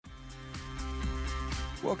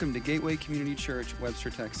Welcome to Gateway Community Church,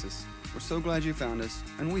 Webster, Texas. We're so glad you found us,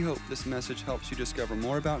 and we hope this message helps you discover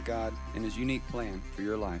more about God and His unique plan for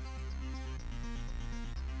your life.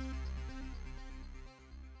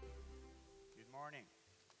 Good morning.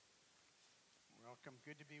 Welcome.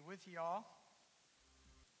 Good to be with you all.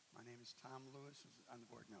 My name is Tom Lewis. Is it on the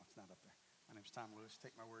board? No, it's not up there. My name is Tom Lewis.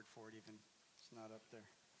 Take my word for it, even it's not up there.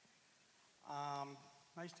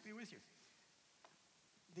 Nice to be with you.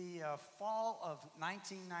 The fall of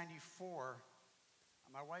 1994,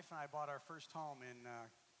 my wife and I bought our first home in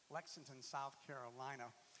Lexington, South Carolina,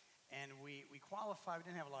 and we qualified. We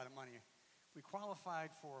didn't have a lot of money. We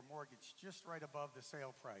qualified for a mortgage just right above the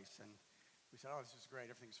sale price, and we said, "Oh, this is great.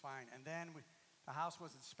 Everything's fine." And then the house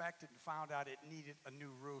was inspected and found out it needed a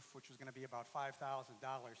new roof, which was going to be about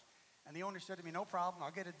 $5,000. And the owner said to me, "No problem.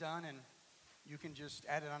 I'll get it done, and you can just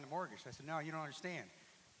add it on the mortgage." I said, "No, you don't understand.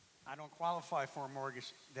 I don't qualify for a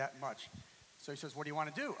mortgage that much." So he says, "What do you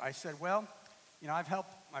want to do?" I said, "Well, I've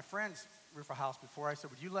helped my friends roof a house before." I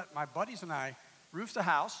said, "Would you let my buddies and I roof the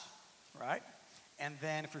house, right? And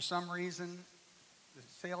then if for some reason the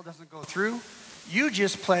sale doesn't go through, you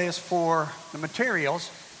just pay us for the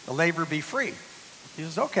materials, the labor be free." He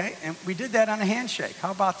says, "Okay." And we did that on a handshake.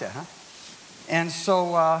 How about that, huh? And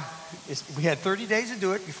so we had 30 days to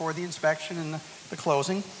do it before the inspection and the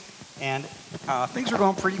closing. And things were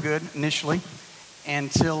going pretty good initially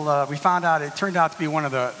until we found out it turned out to be one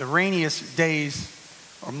of the rainiest days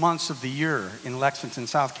or months of the year in Lexington,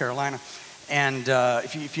 South Carolina. And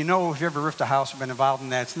if you ever roofed a house or been involved in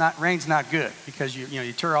that, rain's not good because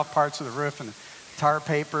you tear off parts of the roof and the tar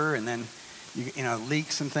paper, and then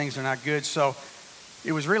leaks and things are not good. So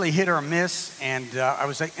it was really hit or miss. And I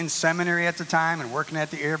was in seminary at the time and working at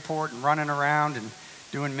the airport and running around and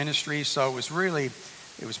doing ministry. So it was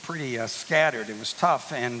pretty scattered. It was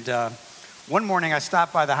tough. And one morning I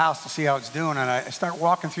stopped by the house to see how it's doing, and I start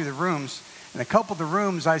walking through the rooms. In a couple of the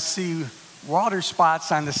rooms, I see water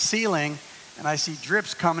spots on the ceiling, and I see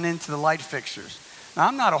drips coming into the light fixtures. Now,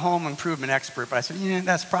 I'm not a home improvement expert, but I said,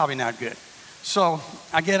 that's probably not good. So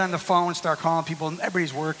I get on the phone, start calling people, and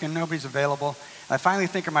everybody's working, nobody's available. I finally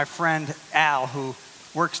think of my friend Al, who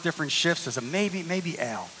works different shifts. I said, maybe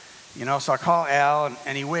Al. So I call Al,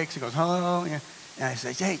 and he wakes. He goes, "Hello." Yeah. And I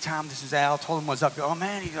say, "Hey, Tom, this is Al." Told him what's up. "Oh,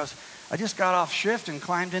 man," he goes, "I just got off shift and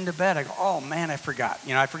climbed into bed." I go, "Oh, man, I forgot."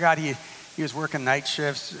 I forgot he was working night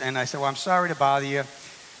shifts. And I said, "Well, I'm sorry to bother you,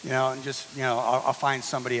 and just, I'll find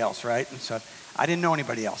somebody else," right? And so I didn't know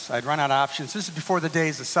anybody else. I'd run out of options. This is before the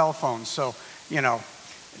days of cell phones. So, I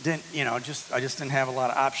just didn't have a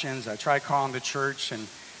lot of options. I tried calling the church, and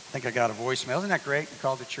I think I got a voicemail. Isn't that great? You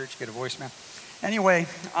call the church, get a voicemail. Anyway,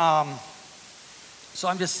 so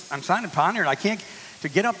I'm trying to ponder it. To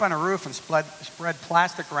get up on a roof and spread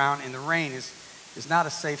plastic around in the rain is not a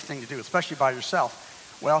safe thing to do, especially by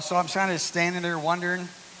yourself. Well, so I'm kind of standing there wondering,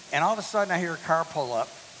 and all of a sudden I hear a car pull up,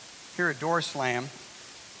 hear a door slam,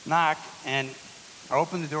 knock, and I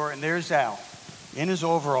open the door, and there's Al in his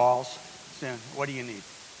overalls saying, "What do you need?"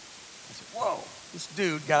 I said, "Whoa." This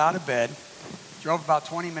dude got out of bed, drove about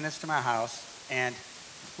 20 minutes to my house, and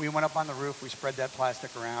we went up on the roof, we spread that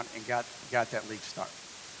plastic around, and got that leak started.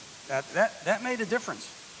 That made a difference.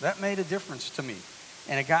 That made a difference to me.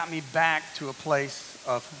 And it got me back to a place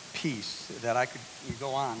of peace that I could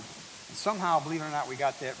go on. And somehow, believe it or not, we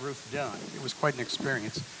got that roof done. It was quite an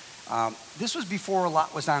experience. This was before a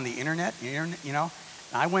lot was on the internet,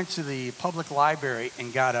 I went to the public library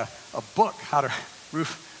and got a book, how to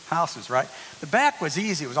roof houses, right? The back was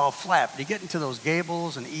easy. It was all flat. But you get into those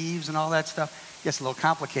gables and eaves and all that stuff, it gets a little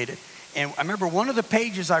complicated. And I remember one of the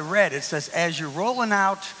pages I read, it says, as you're rolling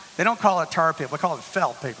out, they don't call it tar paper, they call it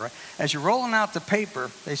felt paper, right? As you're rolling out the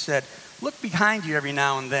paper, they said, look behind you every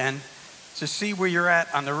now and then to see where you're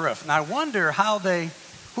at on the roof. And I wonder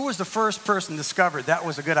who was the first person discovered that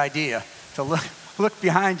was a good idea, to look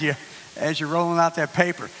behind you as you're rolling out that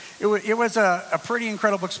paper. It was a pretty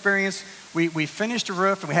incredible experience. We finished the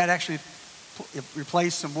roof, and we had to actually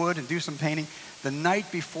replace some wood and do some painting the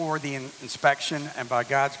night before the inspection, and by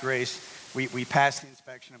God's grace, we passed the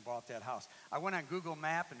inspection and bought that house. I went on Google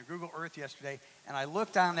Map and Google Earth yesterday, and I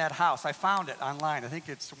looked on that house. I found it online. I think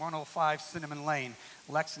it's 105 Cinnamon Lane,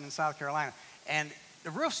 Lexington, South Carolina. And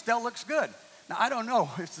the roof still looks good. Now, I don't know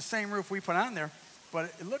if it's the same roof we put on there, but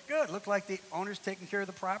it looked good. It looked like the owner's taking care of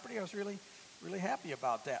the property. I was really, really happy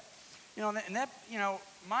about that.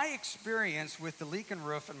 My experience with the leaking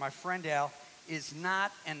roof and my friend Al is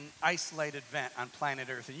not an isolated event on planet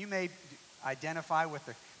Earth. And you may identify with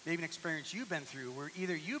maybe an experience you've been through where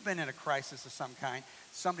either you've been in a crisis of some kind,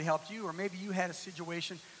 somebody helped you, or maybe you had a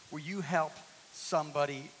situation where you helped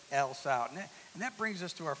somebody else out. And that brings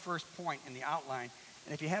us to our first point in the outline,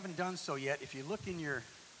 And if you haven't done so yet, if you look in your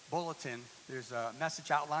bulletin, there's a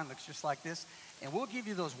message outline, looks just like this. And we'll give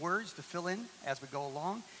you those words to fill in as we go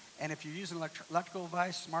along. And if you're using an electrical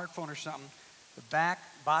device, smartphone or something, the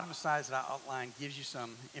bottom side of the outline gives you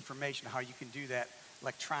some information on how you can do that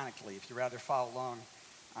electronically if you'd rather follow along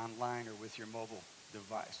online or with your mobile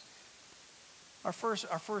device. Our first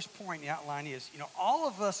point in the outline is, all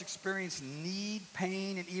of us experience need,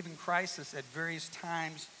 pain, and even crisis at various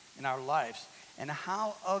times in our lives. And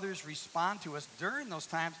how others respond to us during those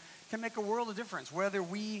times can make a world of difference, whether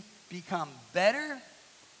we become better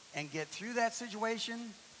and get through that situation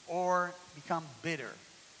or become bitter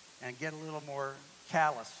and get a little more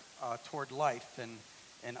callous toward life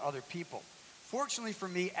and other people. Fortunately for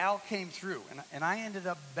me, Al came through, and I ended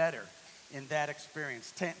up better in that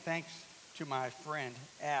experience, thanks to my friend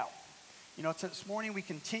Al. This morning we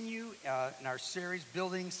continue in our series,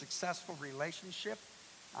 Building Successful Relationship,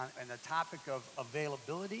 and the topic of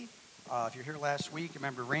availability. If you're here last week,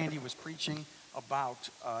 remember Randy was preaching about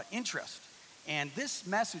interest. And this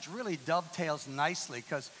message really dovetails nicely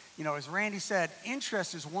because, as Randy said,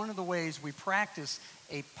 interest is one of the ways we practice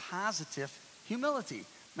a positive humility.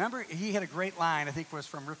 Remember, he had a great line, I think it was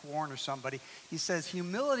from Rick Warren or somebody. He says,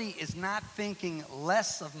 humility is not thinking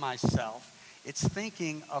less of myself, it's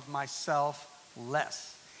thinking of myself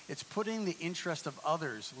less. It's putting the interest of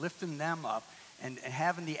others, lifting them up, and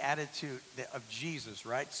having the attitude of Jesus,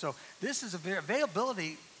 right? So this is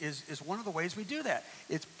availability is one of the ways we do that.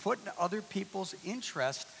 It's putting other people's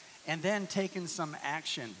interest and then taking some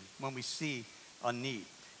action when we see a need.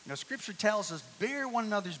 Scripture tells us, bear one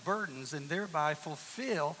another's burdens and thereby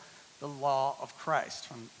fulfill the law of Christ,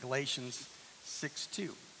 from Galatians 6:2.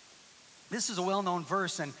 This is a well-known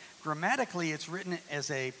verse, and grammatically it's written as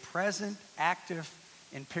a present active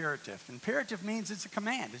imperative. Imperative means it's a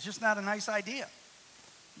command. It's just not a nice idea,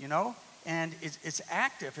 and it's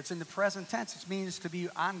active. It's in the present tense. It means to be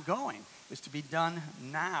ongoing. It's to be done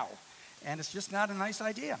now, and it's just not a nice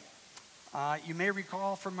idea. You may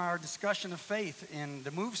recall from our discussion of faith in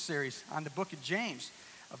the Move series on the book of James,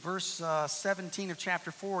 verse 17 of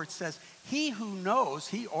chapter 4, it says, he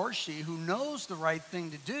or she who knows the right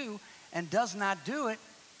thing to do and does not do it,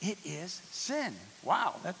 it is sin.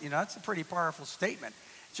 Wow, that's a pretty powerful statement.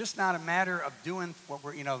 It's just not a matter of doing what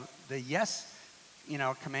we're, the yes,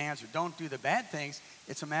 commands or don't do the bad things.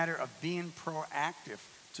 It's a matter of being proactive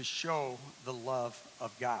to show the love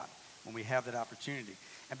of God when we have that opportunity.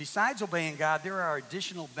 And besides obeying God, there are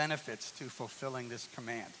additional benefits to fulfilling this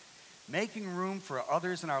command. Making room for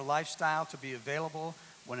others in our lifestyle to be available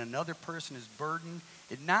when another person is burdened,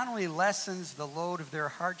 it not only lessens the load of their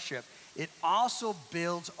hardship, it also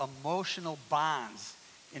builds emotional bonds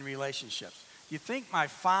in relationships. Do you think my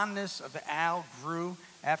fondness of Al grew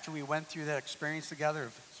after we went through that experience together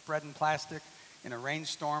of spreading plastic in a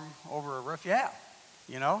rainstorm over a roof? Yeah,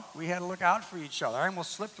 we had to look out for each other. I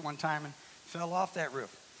almost slipped one time and fell off that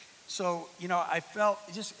roof. So, I felt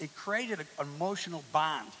it created an emotional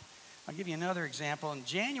bond. I'll give you another example. In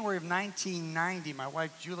January of 1990, my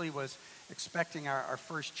wife Julie was expecting our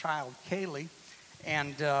first child, Kaylee,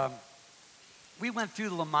 and we went through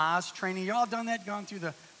the Lamaze training. You all done that? Gone through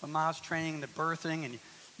the Lamaze training and the birthing, and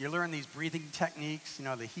you learn these breathing techniques,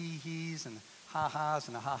 the hee-hees and the ha-has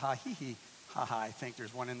and the ha-ha, hee-hee, ha-ha. I think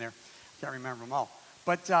there's one in there. Can't remember them all.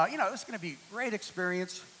 But, it's going to be a great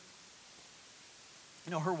experience.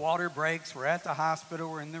 Her water breaks. We're at the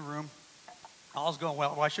hospital. We're in the room. All's going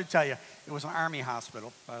well. Well, I should tell you, it was an Army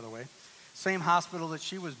hospital, by the way. Same hospital that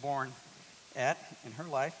she was born at in her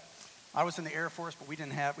life. I was in the Air Force, but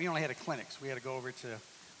we only had a clinic, so we had to go over to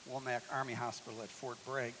Womack Army Hospital at Fort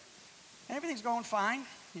Bragg. And everything's going fine,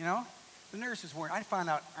 The nurses weren't. I found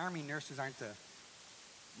out Army nurses aren't the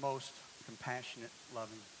most compassionate,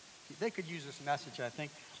 loving. They could use this message, I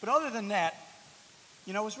think. But other than that,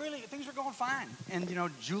 things were going fine. And,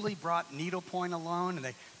 Julie brought needlepoint along, and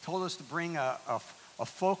they told us to bring a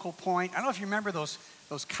focal point. I don't know if you remember those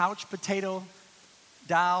couch potato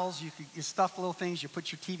dolls. You stuff little things, you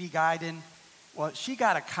put your TV guide in. Well, she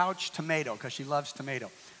got a couch tomato because she loves tomato.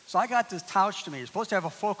 So I got this couch tomato. You're supposed to have a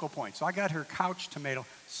focal point. So I got her couch tomato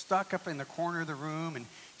stuck up in the corner of the room, and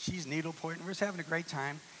she's needlepoint, and we're just having a great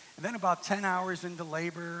time. And then about 10 hours into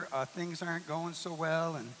labor, things aren't going so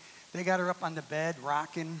well, and they got her up on the bed,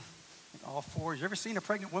 rocking all fours. You ever seen a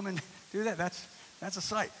pregnant woman do that? That's a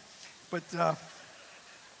sight. But,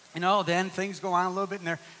 then things go on a little bit,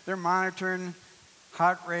 and they're monitoring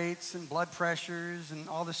heart rates and blood pressures and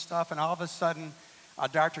all this stuff, and all of a sudden, a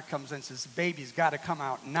doctor comes in and says, baby's got to come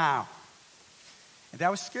out now. And that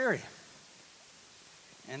was scary.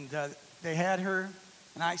 And they had her,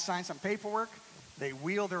 and I signed some paperwork. They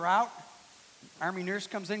wheeled her out, Army nurse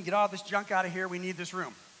comes in, get all this junk out of here, we need this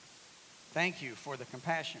room. Thank you for the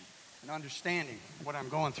compassion and understanding of what I'm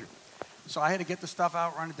going through. So I had to get the stuff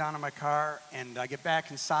out, run it down in my car, and I get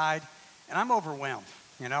back inside, and I'm overwhelmed,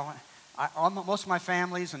 you know. Most of my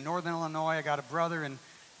family's in northern Illinois. I got a brother in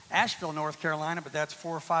Asheville, North Carolina, but that's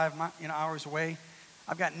 4 or 5 hours away.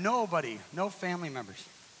 I've got nobody, no family members.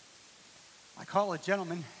 I call a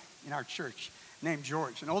gentleman in our church named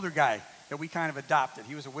George, an older guy that we kind of adopted.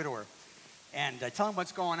 He was a widower. And I tell him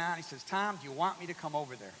what's going on. He says, Tom, do you want me to come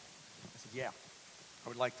over there? I said, yeah, I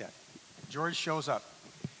would like that. George shows up.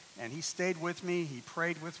 And he stayed with me. He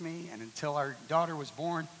prayed with me. And until our daughter was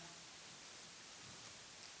born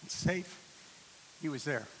and safe, he was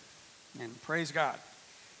there. And praise God,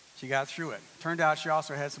 she got through it. Turned out she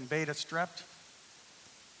also had some beta strep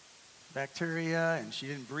bacteria, and she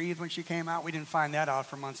didn't breathe when she came out. We didn't find that out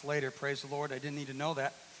for months later. Praise the Lord. I didn't need to know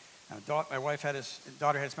that. My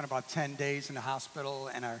daughter had spent about 10 days in the hospital,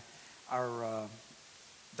 and our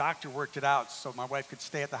doctor worked it out so my wife could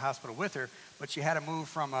stay at the hospital with her, but she had to move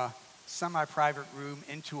from a semi-private room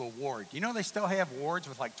into a ward. You know they still have wards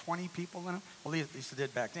with like 20 people in them? Well, at least they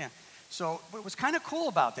did back then. So what was kind of cool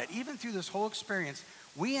about that, even through this whole experience,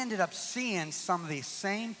 we ended up seeing some of the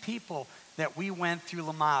same people that we went through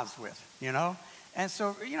Lamaze with, you know? And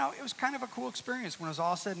so, you know, it was kind of a cool experience when it was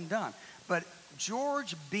all said and done. But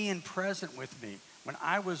George being present with me when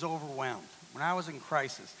I was overwhelmed, when I was in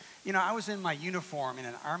crisis, you know, I was in my uniform in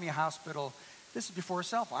an Army hospital. This is before a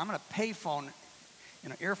cell phone. I'm in a payphone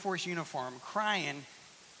in an Air Force uniform crying.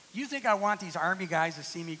 You think I want these Army guys to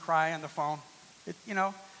see me cry on the phone? It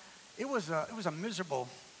was a miserable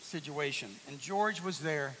situation. And George was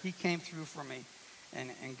there. He came through for me.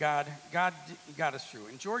 And God got us through.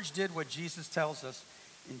 And George did what Jesus tells us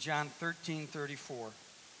in John 13:34.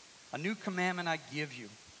 A new commandment I give you,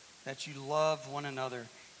 that you love one another,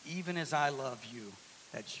 even as I love you,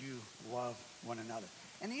 that you love one another.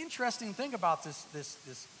 And the interesting thing about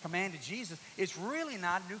this command of Jesus, it's really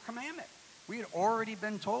not a new commandment. We had already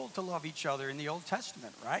been told to love each other in the Old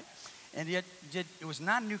Testament, right? And yet it was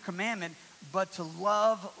not a new commandment, but to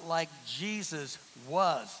love like Jesus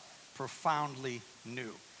was profoundly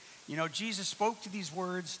new. You know, Jesus spoke to these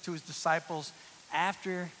words to his disciples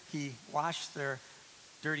after he washed their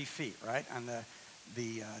dirty feet, right, on the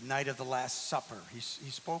night of the Last Supper. He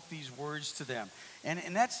spoke these words to them.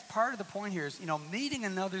 And that's part of the point here is, you know, meeting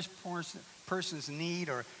another person's need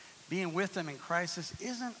or being with them in crisis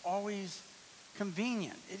isn't always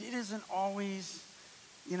convenient. It isn't always,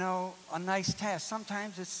 you know, a nice task.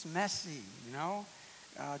 Sometimes it's messy, you know,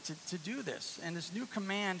 to do this. And this new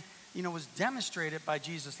command, you know, was demonstrated by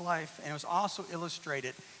Jesus' life, and it was also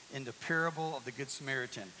illustrated in the parable of the Good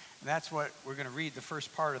Samaritan. And that's what we're going to read, the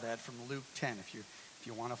first part of that from Luke 10, if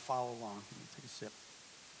you want to follow along. Take a sip.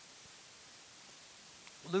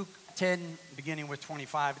 Luke 10, beginning with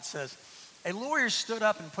 25, it says, a lawyer stood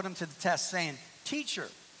up and put him to the test, saying, Teacher,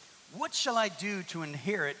 what shall I do to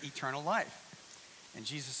inherit eternal life? And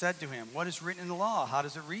Jesus said to him, What is written in the law? How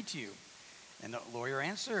does it read to you? And the lawyer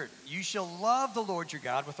answered, You shall love the Lord your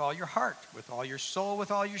God with all your heart, with all your soul,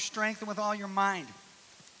 with all your strength, and with all your mind,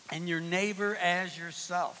 and your neighbor as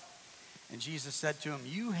yourself. And Jesus said to him,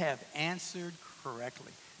 You have answered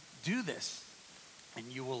correctly. Do this, and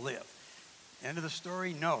you will live. End of the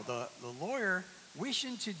story? No. The lawyer,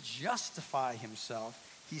 wishing to justify himself,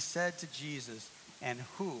 he said to Jesus, And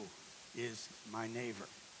who is my neighbor?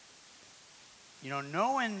 You know,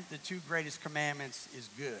 knowing the two greatest commandments is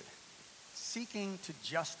good. Seeking to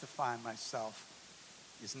justify myself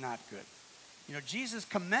is not good. You know, Jesus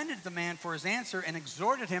commended the man for his answer and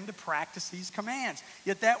exhorted him to practice these commands.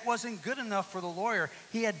 Yet that wasn't good enough for the lawyer.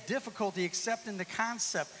 He had difficulty accepting the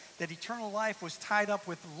concept that eternal life was tied up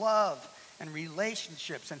with love and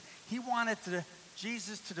relationships. And he wanted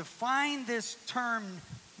Jesus to define this term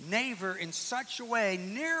neighbor in such a way,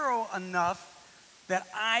 narrow enough that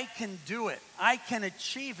I can do it. I can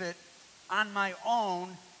achieve it on my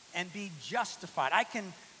own and be justified. I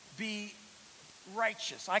can be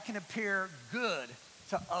righteous. I can appear good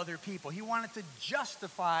to other people. He wanted to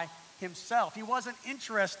justify himself. He wasn't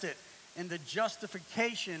interested in the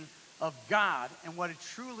justification of God and what it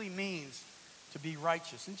truly means to be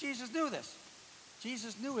righteous. And Jesus knew this.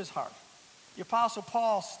 Jesus knew his heart. The Apostle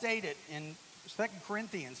Paul stated in 2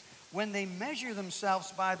 Corinthians, when they measure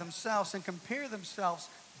themselves by themselves and compare themselves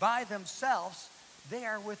by themselves, they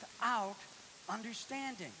are without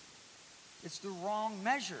understanding. It's the wrong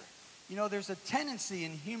measure. You know, there's a tendency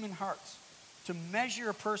in human hearts to measure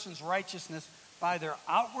a person's righteousness by their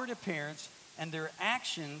outward appearance and their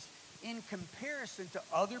actions in comparison to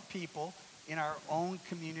other people in our own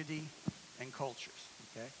community and cultures.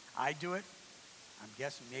 Okay? I do it. I'm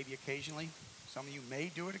guessing maybe occasionally. Some of you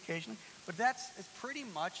may do it occasionally. But it's pretty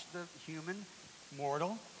much the human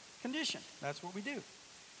mortal condition. That's what we do.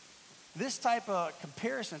 This type of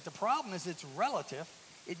comparison, the problem is it's relative.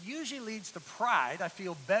 It usually leads to pride. I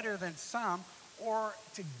feel better than some. Or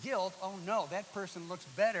to guilt. Oh no, that person looks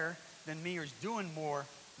better than me or is doing more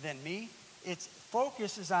than me. Its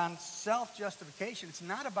focus is on self-justification. It's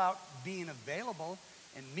not about being available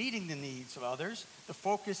and meeting the needs of others. The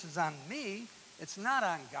focus is on me. It's not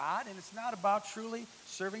on God, and it's not about truly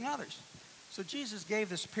serving others. So Jesus gave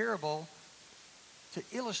this parable to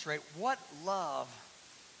illustrate what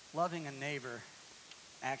loving a neighbor,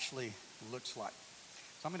 actually looks like.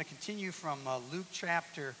 So I'm going to continue from Luke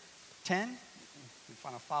chapter 10. If you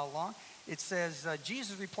want to follow along. It says,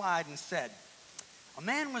 Jesus replied and said, a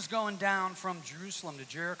man was going down from Jerusalem to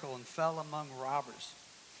Jericho and fell among robbers.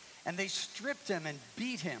 And they stripped him and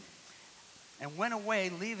beat him and went away,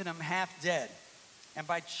 leaving him half dead. And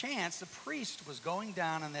by chance, the priest was going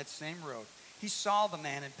down on that same road. He saw the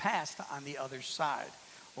man and passed on the other side.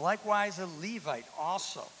 Likewise, a Levite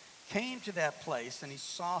also came to that place, and he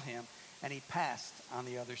saw him, and he passed on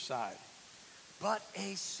the other side. But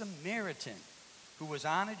a Samaritan who was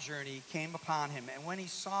on a journey came upon him, and when he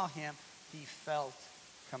saw him, he felt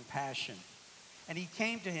compassion. And he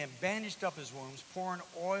came to him, bandaged up his wounds, pouring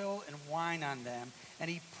oil and wine on them, and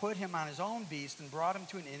he put him on his own beast and brought him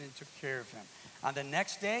to an inn and took care of him. On the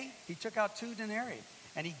next day, he took out 2 denarii,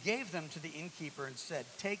 and he gave them to the innkeeper and said,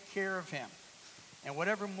 take care of him, and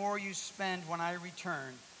whatever more you spend when I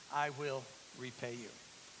return, I will repay you.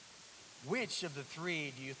 Which of the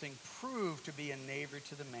 3 do you think proved to be a neighbor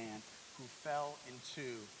to the man who fell into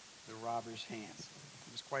the robber's hands?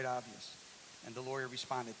 It was quite obvious. And the lawyer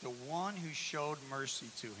responded, the one who showed mercy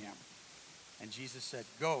to him. And Jesus said,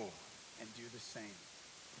 go and do the same.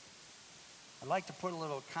 I'd like to put a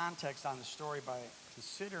little context on the story by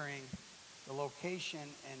considering the location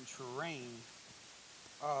and terrain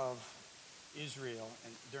of Israel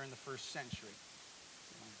during the first century.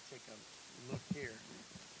 I'm going to take a look here.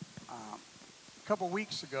 A couple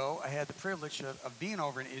weeks ago, I had the privilege of being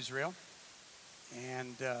over in Israel,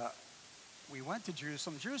 and we went to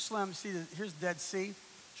Jerusalem. Jerusalem, see, here's the Dead Sea.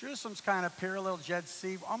 Jerusalem's kind of parallel Dead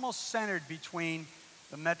Sea, almost centered between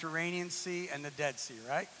the Mediterranean Sea and the Dead Sea,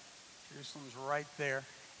 right? Jerusalem's right there.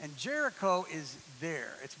 And Jericho is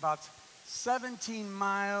there. It's about 17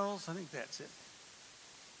 miles. I think that's it.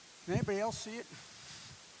 Can anybody else see it?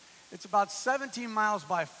 It's about 17 miles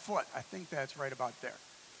by foot. I think that's right about there.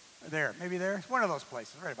 There, maybe there. It's one of those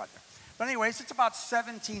places, right about there. But anyways, it's about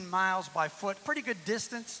 17 miles by foot. Pretty good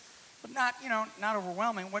distance, but not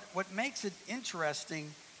overwhelming. What makes it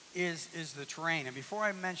interesting is the terrain. And before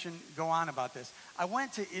I go on about this, I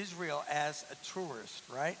went to Israel as a tourist,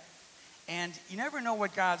 right? And you never know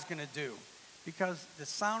what God's going to do. Because the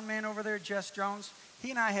sound man over there, Jess Jones,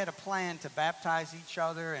 he and I had a plan to baptize each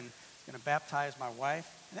other, and he's going to baptize my wife,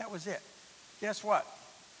 and that was it. Guess what?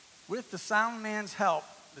 With the sound man's help,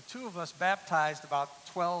 the 2 of us baptized about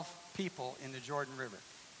 12 people in the Jordan River.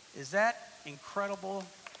 Is that incredible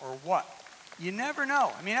or what? You never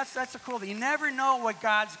know. I mean, that's the cool thing. You never know what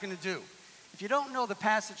God's going to do. If you don't know the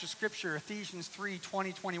passage of Scripture, Ephesians 3,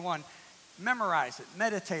 20, 21, memorize it,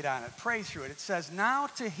 meditate on it, pray through it. It says, now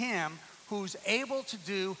to him who's able to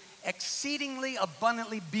do exceedingly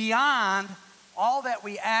abundantly beyond all that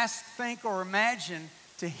we ask, think, or imagine,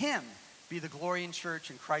 to him be the glory in church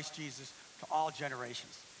in Christ Jesus to all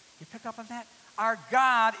generations. You pick up on that? Our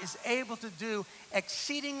God is able to do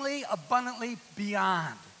exceedingly abundantly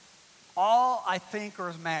beyond all I think or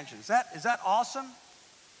imagine. Is that awesome?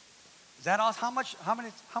 Is that awesome? How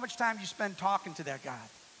much time do you spend talking to that God?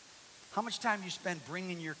 How much time do you spend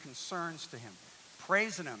bringing your concerns to him,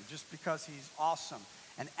 praising him just because he's awesome,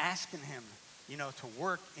 and asking him, to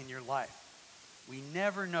work in your life? We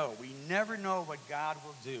never know. We never know what God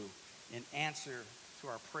will do in answer to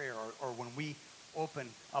our prayer or when we open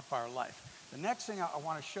up our life. The next thing I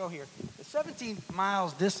want to show here, the 17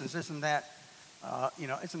 miles distance isn't that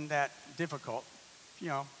difficult.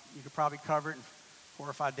 You could probably cover it in 4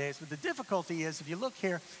 or 5 days. But the difficulty is, if you look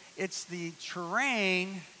here, it's the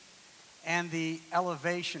terrain and the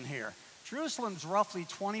elevation here. Jerusalem's roughly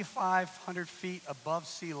 2,500 feet above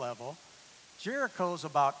sea level. Jericho's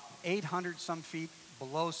about 800 some feet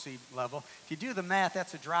below sea level. If you do the math,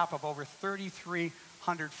 that's a drop of over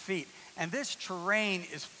 3,300 feet. And this terrain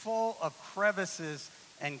is full of crevices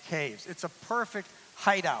and caves. It's a perfect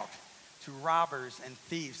hideout to robbers and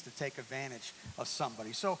thieves to take advantage of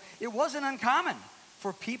somebody. So it wasn't uncommon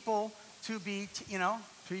for people to be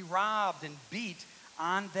robbed and beat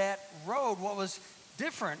on that road. What was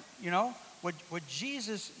different, what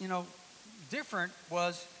Jesus, different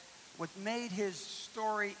was what made his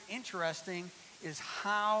story interesting is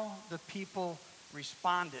how the people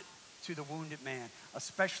responded to the wounded man,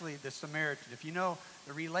 especially the Samaritan. If you know,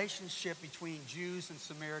 the relationship between Jews and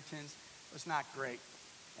Samaritans was not great.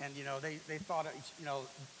 And, they thought,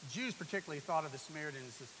 Jews particularly thought of the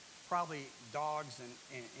Samaritans as probably dogs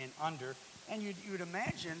and under. And you would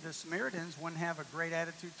imagine the Samaritans wouldn't have a great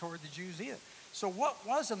attitude toward the Jews either. So what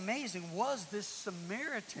was amazing was this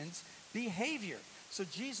Samaritan's behavior. So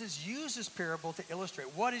Jesus used this parable to illustrate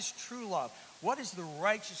what is true love, what is the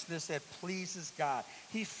righteousness that pleases God.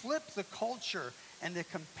 He flipped the culture and the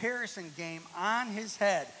comparison game on his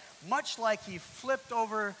head, much like he flipped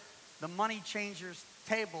over the money changers'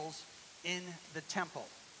 tables in the temple.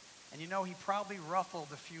 And he probably ruffled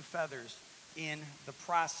a few feathers in the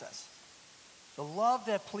process. The love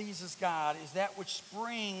that pleases God is that which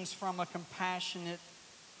springs from a compassionate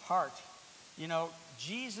heart.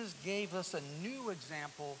 Jesus gave us a new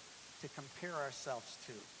example to compare ourselves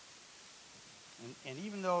to. And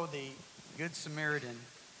even though the Good Samaritan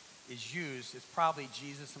is used, it's probably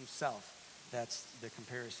Jesus himself that's the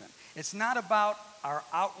comparison. It's not about our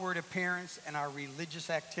outward appearance and our religious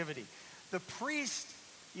activity. The priest,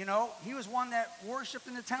 he was one that worshiped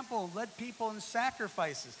in the temple, led people in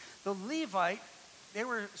sacrifices. The Levite, they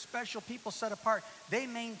were special people set apart. They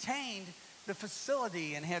maintained the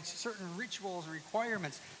facility and had certain rituals and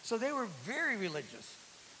requirements. So they were very religious.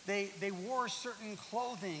 They wore certain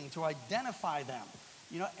clothing to identify them.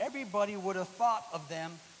 Everybody would have thought of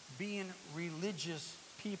them being religious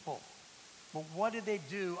people. But what did they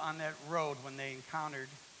do on that road when they encountered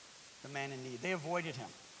the man in need? They avoided him,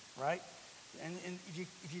 right? And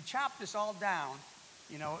if you chop this all down,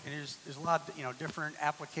 and there's a lot of, different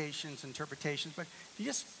applications, interpretations, but if you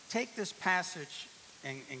just take this passage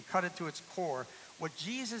and cut it to its core, what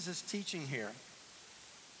Jesus is teaching here,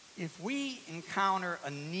 if we encounter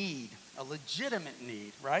a need, a legitimate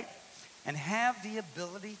need, right, and have the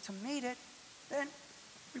ability to meet it, then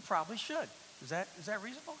we probably should. Is that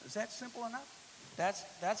reasonable? Is that simple enough?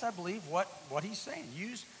 That's I believe, what he's saying.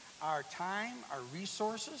 Use our time, our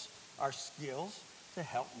resources, our skills to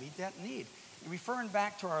help meet that need. And referring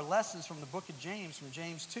back to our lessons from the book of James, from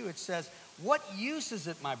James 2, it says, "What use is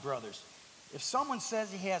it, my brothers? If someone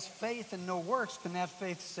says he has faith and no works, can that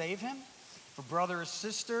faith save him? If a brother or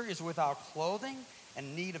sister is without clothing and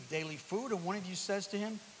in need of daily food, and one of you says to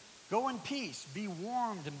him, 'Go in peace, be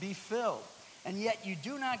warmed and be filled,' and yet you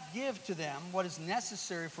do not give to them what is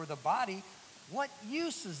necessary for the body, what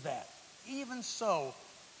use is that? Even so,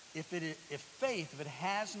 if faith, if it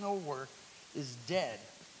has no work, is dead,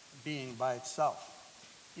 being by itself."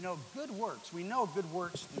 Good works, we know good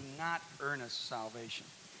works do not earn us salvation.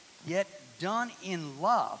 Yet done in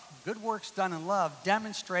love, good works done in love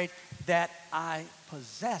demonstrate that I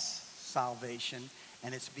possess salvation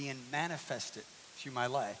and it's being manifested through my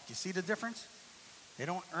life. Do you see the difference? They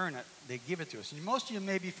don't earn it, they give it to us. And most of you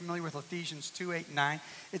may be familiar with Ephesians 2:8-9.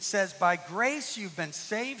 It says, "By grace you've been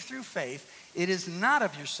saved through faith. It is not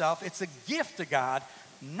of yourself, it's a gift of God,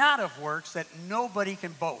 not of works, that nobody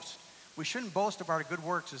can boast." We shouldn't boast about our good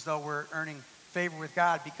works as though we're earning favor with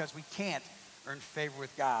God, because we can't earn favor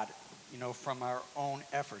with God, from our own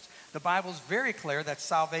efforts. The Bible's very clear that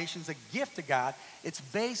salvation is a gift of God. It's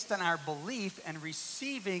based on our belief and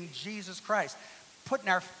receiving Jesus Christ, putting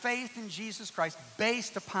our faith in Jesus Christ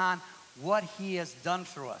based upon what he has done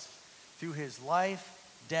through us, through his life,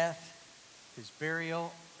 death, his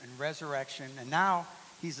burial, and resurrection. And now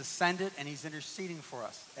he's ascended and he's interceding for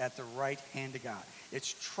us at the right hand of God.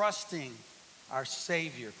 It's trusting our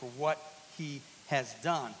Savior for what he has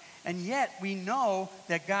done. And yet we know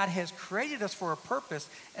that God has created us for a purpose,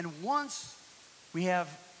 and once we have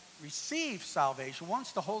received salvation,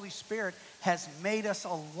 once the Holy Spirit has made us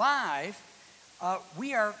alive,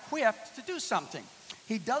 we are equipped to do something.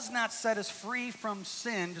 He does not set us free from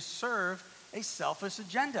sin to serve a selfish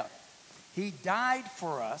agenda. He died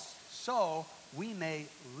for us so we may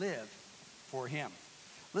live for him.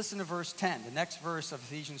 Listen to verse 10, the next verse of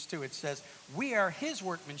Ephesians 2. It says, "We are his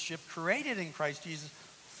workmanship, created in Christ Jesus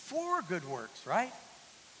for good works," right?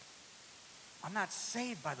 I'm not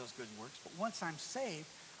saved by those good works, but once I'm saved,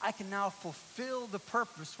 I can now fulfill the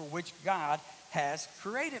purpose for which God has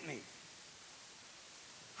created me.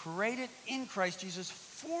 Created in Christ Jesus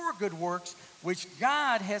for good works, which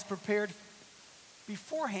God has prepared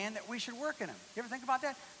beforehand that we should work in them. You ever think about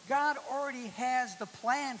that? God already has the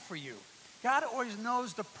plan for you. God always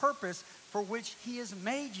knows the purpose for which he has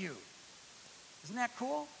made you. Isn't that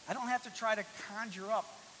cool? I don't have to try to conjure up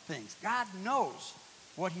things. God knows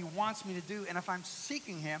what he wants me to do. And if I'm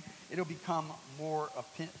seeking him, it'll become more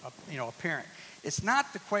apparent. It's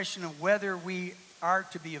not the question of whether we are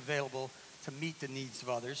to be available to meet the needs of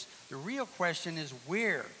others. The real question is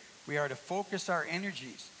where we are to focus our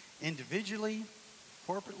energies, individually,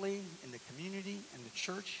 corporately, in the community, in the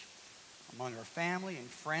church, among our family and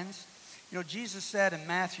friends. You know, Jesus said in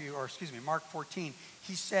Mark 14,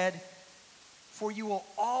 he said, "For you will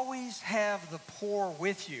always have the poor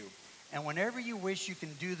with you, and whenever you wish you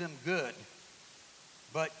can do them good,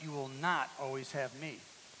 but you will not always have me."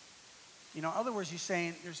 You know, in other words, he's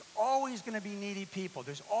saying there's always going to be needy people.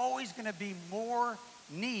 There's always going to be more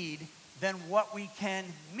need than what we can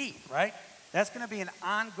meet, right? That's going to be an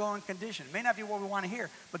ongoing condition. It may not be what we want to hear,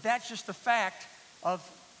 but that's just the fact of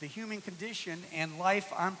the human condition and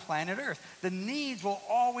life on planet Earth. The needs will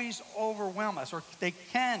always overwhelm us, or they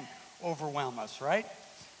can overwhelm us, right?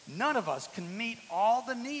 None of us can meet all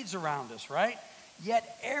the needs around us, right?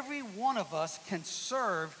 Yet every one of us can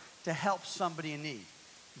serve to help somebody in need.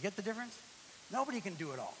 You get the difference? Nobody can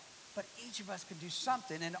do it all, but each of us can do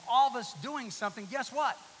something, and all of us doing something, guess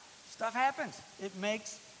what? Stuff happens. It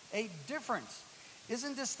makes a difference.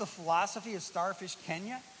 Isn't this the philosophy of Starfish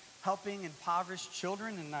Kenya, helping impoverished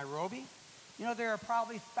children in Nairobi? You know, there are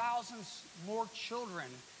probably thousands more children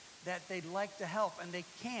that they'd like to help, and they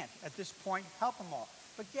can't at this point help them all.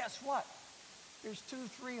 But guess what? There's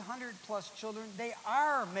 200-300 plus children they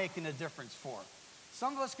are making a difference for.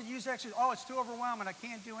 Some of us could use extra, oh, it's too overwhelming, I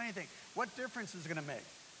can't do anything. What difference is it going to make?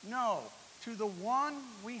 No. To the one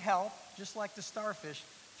we help, just like the starfish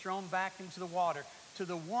thrown back into the water, to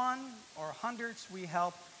the one or hundreds we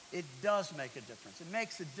help, it does make a difference. It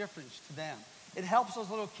makes a difference to them. It helps those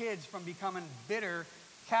little kids from becoming bitter,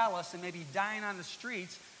 callous, and maybe dying on the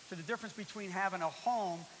streets, to the difference between having a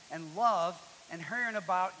home and love and hearing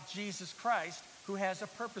about Jesus Christ, who has a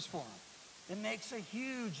purpose for them. It makes a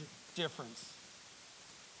huge difference.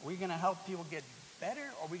 Are we going to help people get better,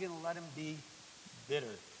 or are we going to let them be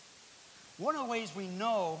bitter? One of the ways we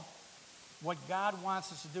know what God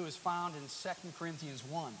wants us to do is found in 2 Corinthians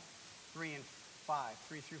 1, 3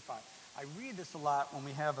 through 5. I read this a lot when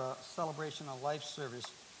we have a celebration of life service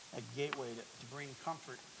at Gateway to bring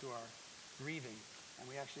comfort to our grieving. And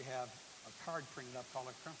we actually have a card printed up called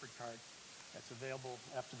a comfort card that's available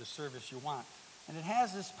after the service you want. And it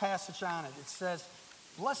has this passage on it. It says,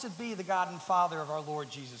 "Blessed be the God and Father of our Lord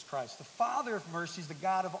Jesus Christ, the Father of mercies, the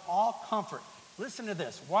God of all comfort." Listen to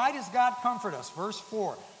this. Why does God comfort us? Verse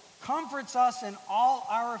 4. "Comforts us in all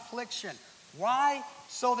our affliction." Why?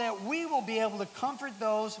 So that we will be able to comfort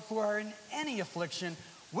those who are in any affliction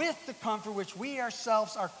with the comfort which we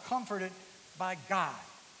ourselves are comforted by God.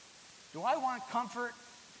 Do I want comfort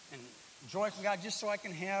and joy from God just so I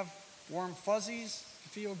can have warm fuzzies,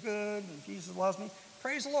 feel good, and Jesus loves me?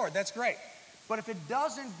 Praise the Lord, that's great. But if it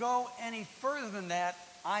doesn't go any further than that,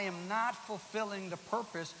 I am not fulfilling the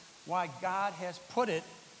purpose why God has put it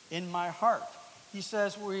in my heart. He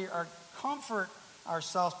says we are comfort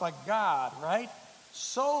ourselves by God, right?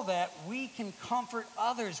 So that we can comfort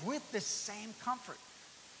others with the same comfort.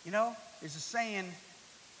 You know, there's a saying,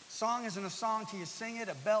 song isn't a song till you sing it,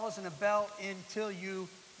 a bell isn't a bell until you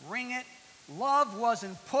ring it. Love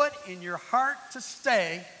wasn't put in your heart to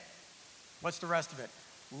stay. What's the rest of it?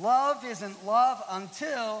 Love isn't love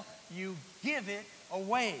until you give it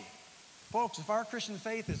away. Folks, if our Christian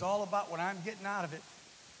faith is all about what I'm getting out of it,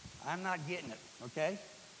 I'm not getting it, okay?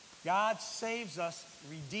 God saves us,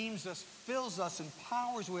 redeems us, fills us,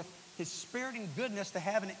 empowers with his spirit and goodness to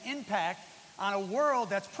have an impact on a world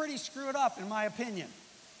that's pretty screwed up, in my opinion.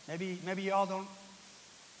 Maybe y'all don't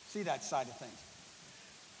see that side of things.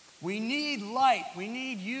 We need light. We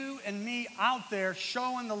need you and me out there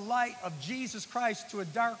showing the light of Jesus Christ to a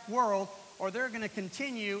dark world, or they're going to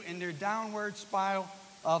continue in their downward spiral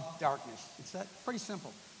of darkness. It's that pretty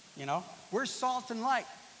simple, you know. We're salt and light.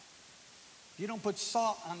 If you don't put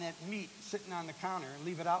salt on that meat sitting on the counter and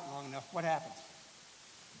leave it out long enough, what happens?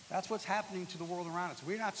 That's what's happening to the world around us.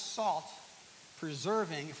 We're not salt,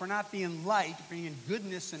 preserving. If we're not being light, bringing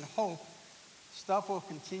goodness and hope, stuff will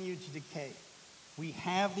continue to decay. We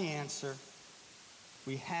have the answer.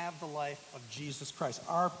 We have the life of Jesus Christ.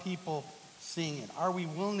 Are people seeing it? Are we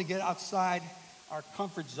willing to get outside our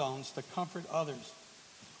comfort zones to comfort others?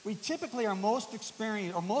 We typically are most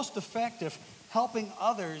experienced or most effective helping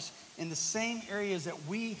others in the same areas that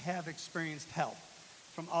we have experienced help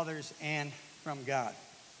from others and from God.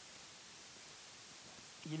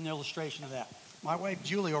 Give you an illustration of that. My wife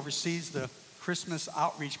Julie oversees the Christmas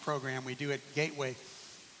outreach program we do at Gateway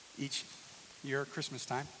each year at Christmas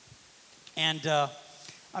time. And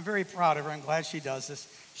I'm very proud of her. I'm glad she does this.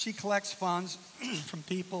 She collects funds from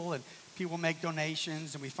people and people make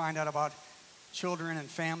donations, and we find out about children and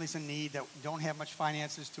families in need that don't have much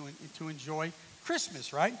finances to enjoy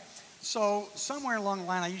Christmas, right? So somewhere along the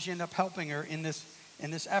line, I usually end up helping her in this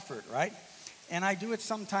effort, right? And I do it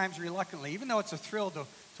sometimes reluctantly, even though it's a thrill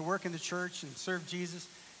to work in the church and serve Jesus.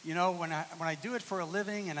 You know, when I do it for a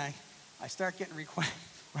living and I start getting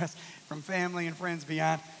requests from family and friends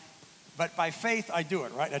beyond, but by faith, I do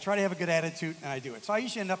it, right? I try to have a good attitude, and I do it. So I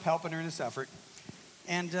usually end up helping her in this effort.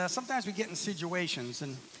 And sometimes we get in situations,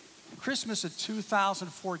 and Christmas of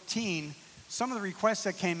 2014, some of the requests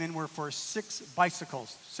that came in were for 6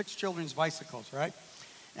 children's bicycles, right?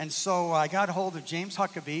 And so I got a hold of James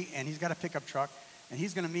Huckabee, and he's got a pickup truck, and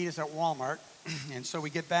he's going to meet us at Walmart. And so we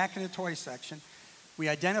get back in the toy section. We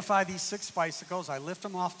identify these 6 bicycles. I lift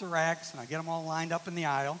them off the racks, and I get them all lined up in the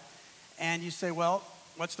aisle. And you say, well,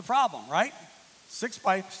 what's the problem, right? 6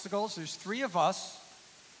 bicycles, there's 3 of us,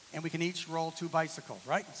 and we can each roll 2 bicycles,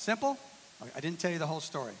 right? Simple? I didn't tell you the whole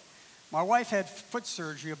story. My wife had foot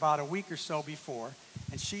surgery about a week or so before,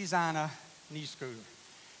 and she's on a knee scooter.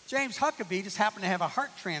 James Huckabee just happened to have a heart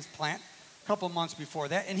transplant a couple months before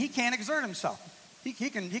that, and he can't exert himself. He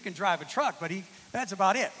can drive a truck, but that's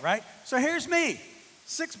about it, right? So here's me,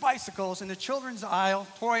 6 bicycles in the children's aisle,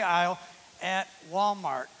 toy aisle at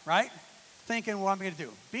Walmart, right? Thinking, what am I going to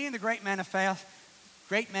do? Being the great man of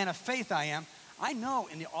faith I am, I know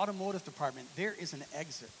in the automotive department there is an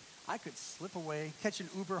exit. I could slip away, catch an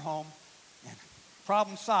Uber home, and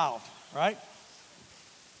problem solved, right?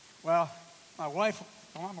 Well, I want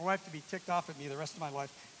my wife to be ticked off at me the rest of my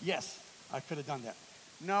life. Yes, I could have done that.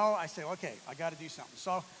 No, I say, okay, I got to do something.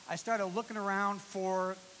 So I started looking around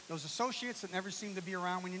for those associates that never seem to be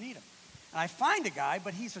around when you need them. And I find a guy,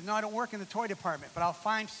 but he says, no, I don't work in the toy department, but I'll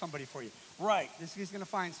find somebody for you. Right, he's going to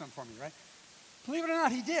find some for me, right? Believe it or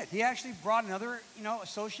not, he did. He actually brought another,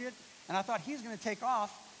 associate, and I thought he's going to take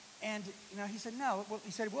off. And, he said, no. Well,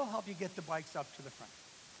 he said, we'll help you get the bikes up to the front.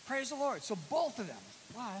 Praise the Lord. So both of them,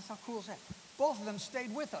 wow, that's how cool is that? Both of them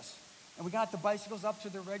stayed with us. And we got the bicycles up to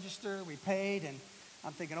the register. We paid, and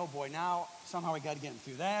I'm thinking, oh, boy, now somehow we got to get them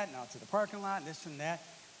through that, now to the parking lot, and this and that.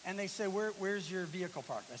 And they say, where's your vehicle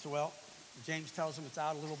parked? I said, well, James tells them it's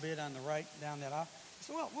out a little bit on the right, down that aisle. I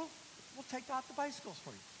said, well, we'll take out the bicycles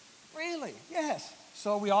for you. Really? Yes.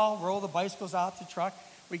 So we all roll the bicycles out to the truck.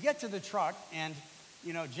 We get to the truck, and,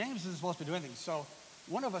 James isn't supposed to do anything. So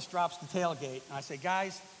one of us drops the tailgate, and I say,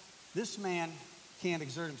 guys, this man can't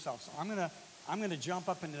exert himself. So I'm gonna jump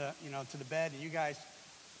up into to the bed, and you guys,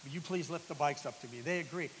 will you please lift the bikes up to me? They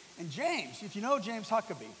agree. And James, if you know James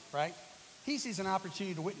Huckabee, right, he sees an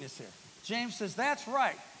opportunity to witness here. James says, that's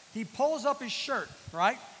right. He pulls up his shirt,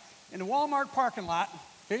 right, in the Walmart parking lot.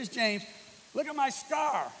 Here's James. Look at my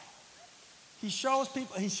scar. He shows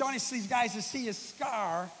people, he's showing these guys to see his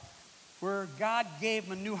scar where God gave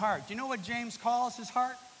him a new heart. Do you know what James calls his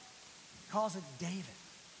heart? He calls it David.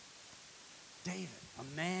 David,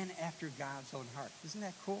 a man after God's own heart. Isn't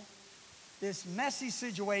that cool? This messy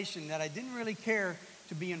situation that I didn't really care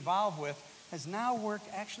to be involved with has now worked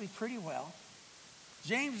actually pretty well.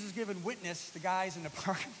 James has given witness to guys in the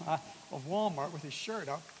parking lot of Walmart with his shirt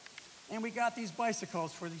up, and we got these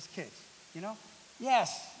bicycles for these kids,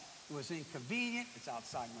 Yes, it was inconvenient. It's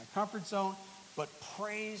outside my comfort zone, but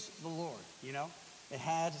praise the Lord, It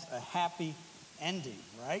has a happy ending,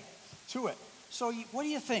 right, to it. So what do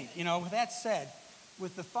you think? With that said,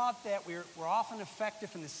 with the thought that we're often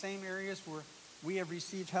effective in the same areas where we have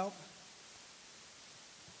received help,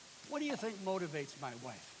 what do you think motivates my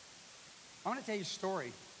wife? I'm going to tell you a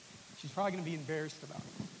story. She's probably going to be embarrassed about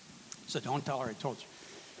it. So don't tell her I told you.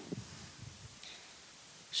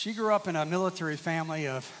 She grew up in a military family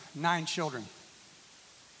of 9 children.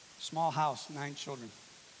 Small house, 9 children.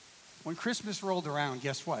 When Christmas rolled around,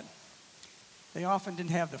 guess what? They often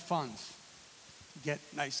didn't have the funds to get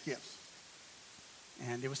nice gifts.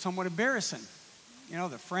 And it was somewhat embarrassing.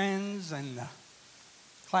 The friends and the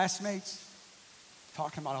classmates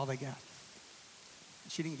talking about all they got.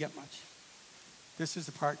 She didn't get much. This is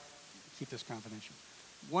the part, keep this confidential.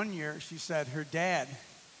 One year, she said her dad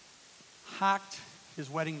hocked his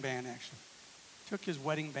wedding band, actually. Took his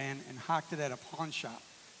wedding band and hocked it at a pawn shop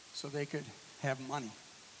so they could have money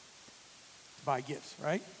to buy gifts,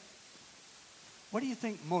 right? What do you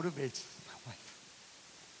think motivates my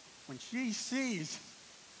wife? When she sees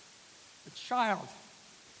a child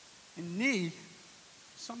in need,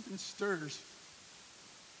 something stirs.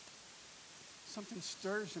 Something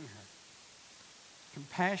stirs in her.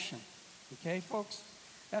 Compassion. Okay, folks?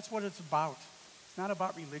 That's what it's about. It's not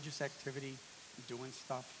about religious activity and doing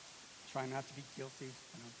stuff. Trying not to be guilty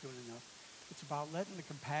when I'm doing enough. It's about letting the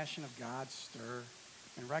compassion of God stir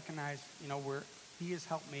and recognize, where He has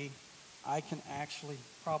helped me I can actually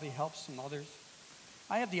probably help some others.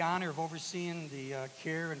 I have the honor of overseeing the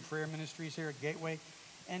care and prayer ministries here at Gateway.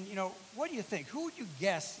 And, what do you think? Who would you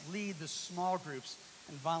guess lead the small groups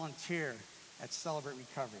and volunteer at Celebrate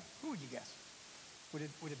Recovery? Who would you guess? Would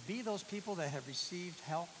it be those people that have received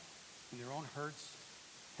help in their own hurts,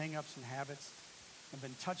 hang-ups, and habits, have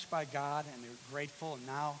been touched by God, and they're grateful, and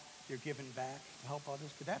now they're giving back to help others?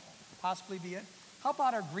 Could that possibly be it? How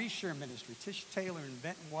about our grief share ministry, Tish Taylor and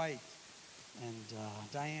Benton White and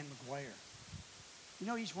Diane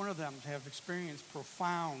McGuire? Each one of them have experienced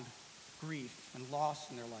profound grief and loss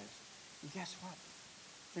in their lives. And guess what?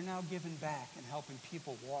 They're now giving back and helping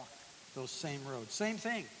people walk those same roads. Same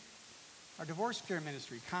thing. Our divorce care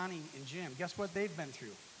ministry, Connie and Jim, guess what they've been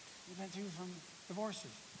through? They've been through from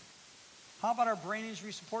divorces. How about our brain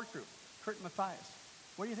injury support group, Kurt and Matthias?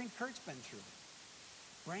 What do you think Kurt's been through?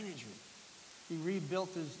 Brain injury. He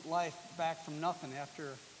rebuilt his life back from nothing after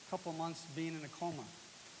a couple months being in a coma.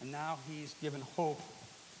 And now he's given hope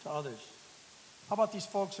to others. How about these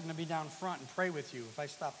folks who are going to be down front and pray with you if I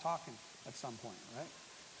stop talking at some point,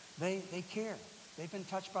 right? They care. They've been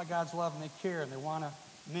touched by God's love, and they care, and they want to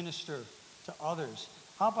minister to others.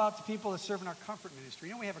 How about the people that serve in our comfort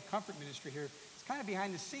ministry? We have a comfort ministry here. It's kind of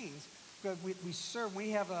behind the scenes. But we serve. We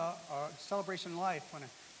have a celebration of life. When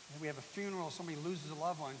we have a funeral, somebody loses a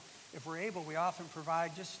loved one. If we're able, we often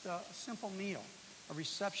provide just a simple meal, a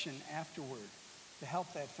reception afterward to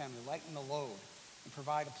help that family, lighten the load, and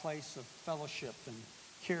provide a place of fellowship and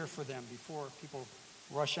care for them before people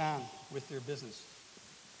rush on with their business.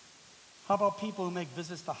 How about people who make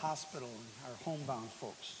visits to hospital and our homebound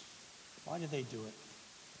folks? Why do they do it?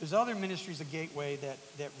 There's other ministries at Gateway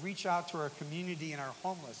that reach out to our community and our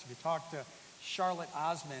homeless. If you talk to Charlotte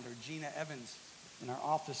Osmond or Gina Evans in our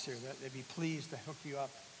office here, they'd be pleased to hook you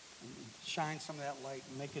up and shine some of that light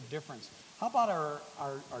and make a difference. How about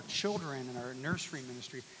our children and our nursery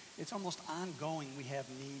ministry? It's almost ongoing. We have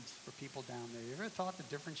needs for people down there. You ever thought the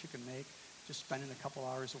difference you can make just spending a couple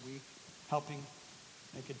hours a week helping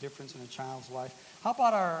make a difference in a child's life? How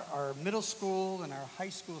about our middle school and our high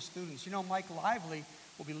school students? Mike Lively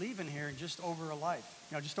will be leaving here in just over a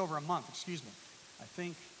month, excuse me. I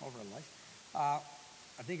think over a life.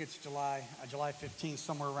 I think it's July 15th,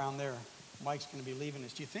 somewhere around there. Mike's going to be leaving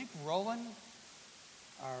us. Do you think Roland,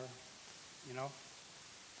 our,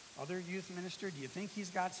 other youth minister, do you think he's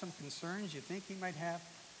got some concerns? Do you think he might have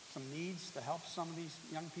some needs to help some of these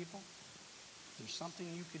young people? Is there something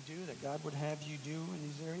you could do that God would have you do in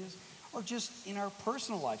these areas? Or just in our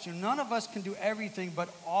personal lives? None of us can do everything, but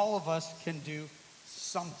all of us can do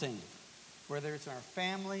something. Whether it's in our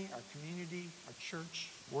family, our community, our church,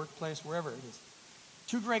 workplace, wherever it is.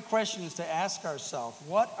 Two great questions to ask ourselves.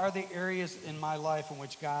 What are the areas in my life in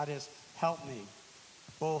which God has helped me?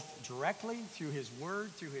 Both directly through His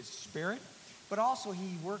Word, through His Spirit, but also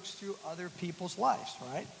He works through other people's lives,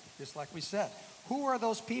 right? Just like we said. Who are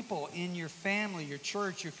those people in your family, your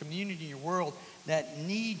church, your community, your world that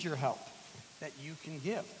need your help, that you can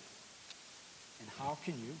give? And how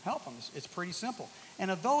can you help them? It's pretty simple.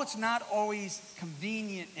 And although it's not always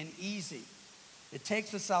convenient and easy, it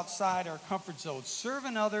takes us outside our comfort zone.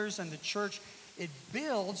 Serving others and the church, it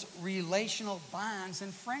builds relational bonds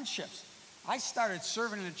and friendships. I started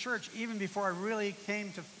serving in the church even before I really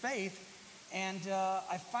came to faith. And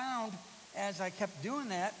I found, as I kept doing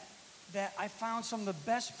that I found some of the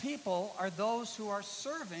best people are those who are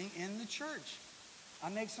serving in the church. I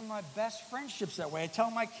make some of my best friendships that way. I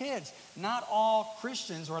tell my kids, not all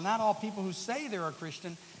Christians or not all people who say they're a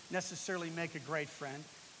Christian necessarily make a great friend,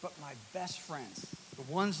 but my best friends,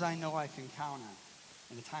 the ones I know I can count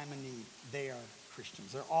on in a time of need, they are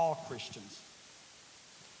Christians. They're all Christians.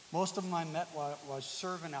 Most of them I met while I was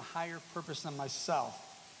serving a higher purpose than myself.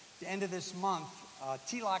 At the end of this month,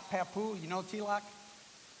 Tilak Papu, you know Tilak?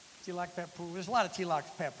 Tilak Papu. There's a lot of Tilak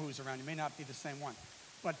Papus around. You may not be the same one.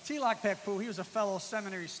 But Tilak Papu, he was a fellow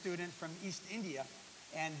seminary student from East India.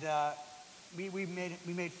 And we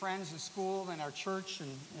made friends in school and our church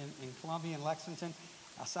in Columbia and Lexington,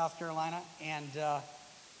 South Carolina. And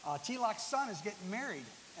Tilak's son is getting married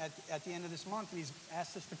at the end of this month. And he's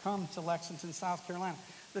asked us to come to Lexington, South Carolina.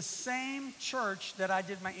 The same church that I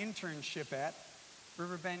did my internship at,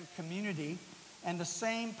 Riverbend Community, and the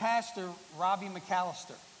same pastor, Robbie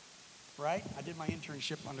McAllister. Right? I did my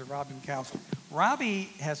internship under Robbie McAllister. Robbie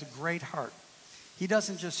has a great heart. He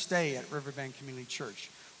doesn't just stay at Riverbend Community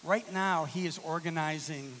Church. Right now, he is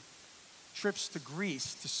organizing trips to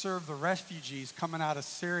Greece to serve the refugees coming out of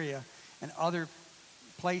Syria and other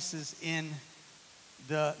places in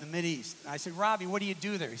the Mideast. And I said, Robbie, what do you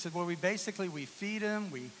do there? He said, well, we feed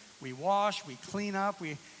them, we wash, we clean up,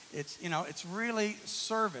 It's really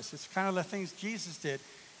service. It's kind of the things Jesus did.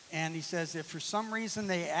 And he says, if for some reason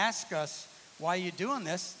they ask us, why are you doing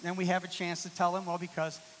this? Then we have a chance to tell them, well,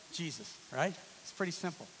 because Jesus, right? It's pretty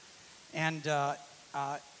simple. And,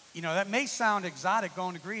 that may sound exotic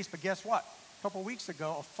going to Greece, but guess what? A couple weeks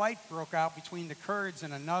ago, a fight broke out between the Kurds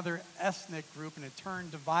and another ethnic group, and it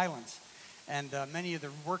turned to violence. And many of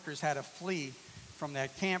the workers had to flee from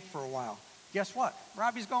that camp for a while. Guess what?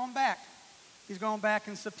 Robbie's going back. He's going back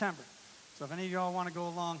in September. So if any of y'all want to go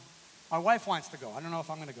along, my wife wants to go. I don't know if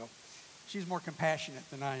I'm going to go. She's more compassionate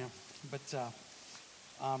than I am. But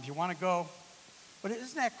if you want to go. But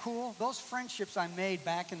isn't that cool? Those friendships I made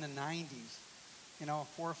back in the 90s,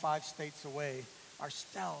 4 or 5 states away, are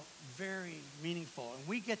still very meaningful. And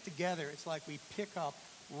we get together, it's like we pick up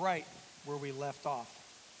right where we left off.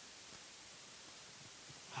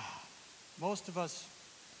 Most of us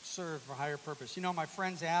serve for higher purpose. My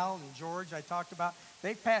friends Al and George I talked about,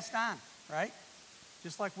 they've passed on, right?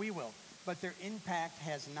 Just like we will. But their impact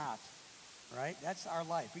has not, right? That's our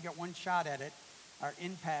life. We got one shot at it. Our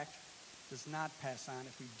impact does not pass on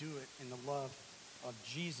if we do it in the love of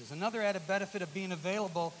Jesus. Another added benefit of being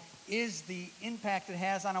available is the impact it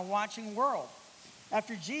has on a watching world.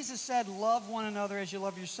 After Jesus said, love one another as you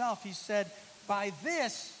love yourself, he said, by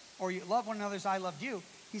this, or you love one another as I loved you,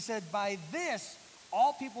 he said, by this,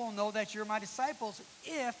 all people will know that you're my disciples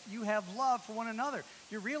if you have love for one another.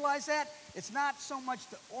 You realize that? It's not so much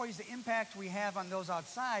always the impact we have on those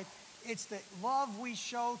outside. It's the love we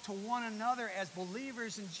show to one another as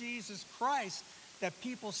believers in Jesus Christ that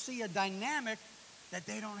people see a dynamic that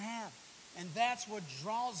they don't have. And that's what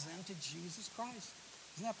draws them to Jesus Christ.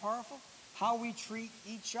 Isn't that powerful? How we treat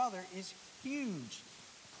each other is huge.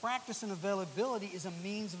 Practice and availability is a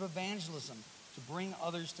means of evangelism to bring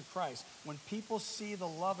others to Christ. When people see the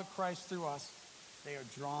love of Christ through us, they are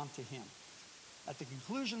drawn to him. At the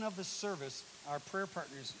conclusion of this service, our prayer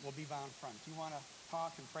partners will be down front. If you want to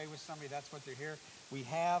talk and pray with somebody, that's what they're here. We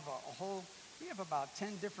have we have about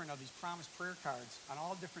 10 different of these promise prayer cards on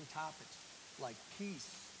all different topics, like peace,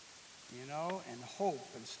 and hope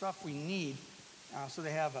and stuff we need. So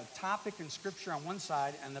they have a topic in Scripture on one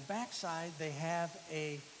side, and the back side they have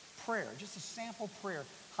a prayer, just a sample prayer,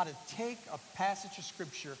 how to take a passage of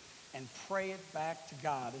Scripture and pray it back to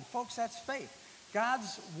God. And folks, that's faith.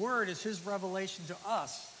 God's word is his revelation to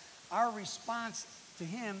us. Our response to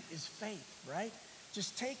him is faith, right?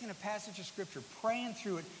 Just taking a passage of Scripture, praying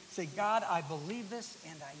through it, say, God, I believe this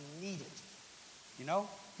and I need it.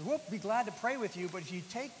 We'll be glad to pray with you, but if you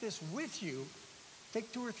take this with you,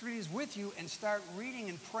 take 2 or 3 days with you and start reading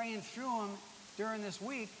and praying through them during this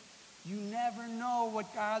week, you never know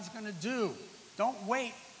what God's going to do. Don't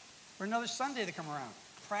wait for another Sunday to come around.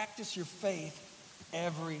 Practice your faith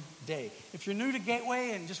every day. If you're new to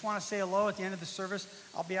Gateway and just want to say hello at the end of the service,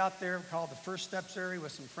 I'll be out there called the First Steps area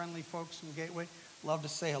with some friendly folks from Gateway. Love to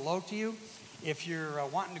say hello to you. If you're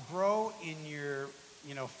wanting to grow in your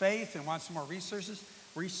faith and want some more resources,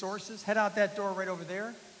 head out that door right over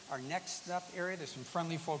there. Our next step area, there's some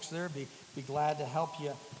friendly folks there. Be glad to help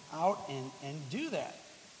you out and do that.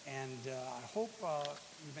 And I hope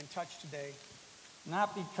you've been touched today,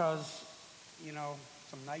 not because,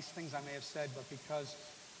 some nice things I may have said, but because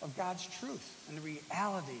of God's truth and the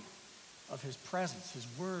reality of his presence, his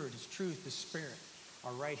word, his truth, his spirit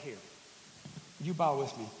are right here. You bow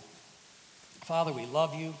with me. Father, we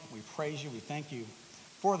love you. We praise you. We thank you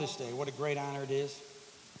for this day. What a great honor it is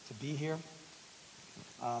to be here.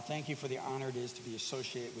 Thank you for the honor it is to be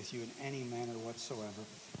associated with you in any manner whatsoever.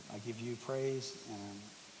 I give you praise, and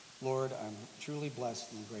Lord, I'm truly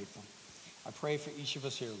blessed and grateful. I pray for each of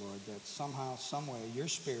us here, Lord, that somehow, some way, your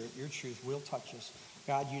spirit, your truth will touch us.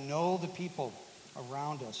 God, you know the people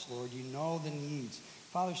around us, Lord. You know the needs.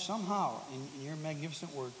 Father, somehow, in your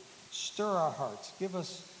magnificent word, stir our hearts. Give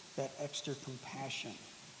us that extra compassion,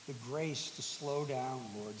 the grace to slow down,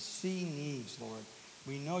 Lord. See needs, Lord.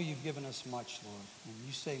 We know you've given us much, Lord, and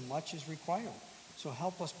you say much is required. So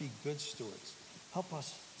help us be good stewards. Help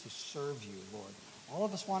us to serve you, Lord. All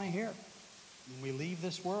of us want to hear when we leave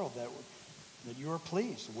this world that you are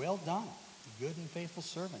pleased. Well done, good and faithful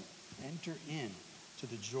servant. Enter in to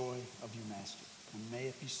the joy of your master. And may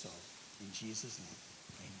it be so. In Jesus' name,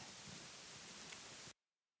 amen.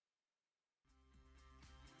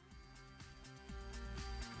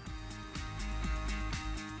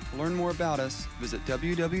 To learn more about us, visit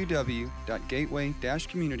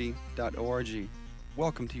www.gateway-community.org.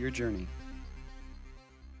 Welcome to your journey.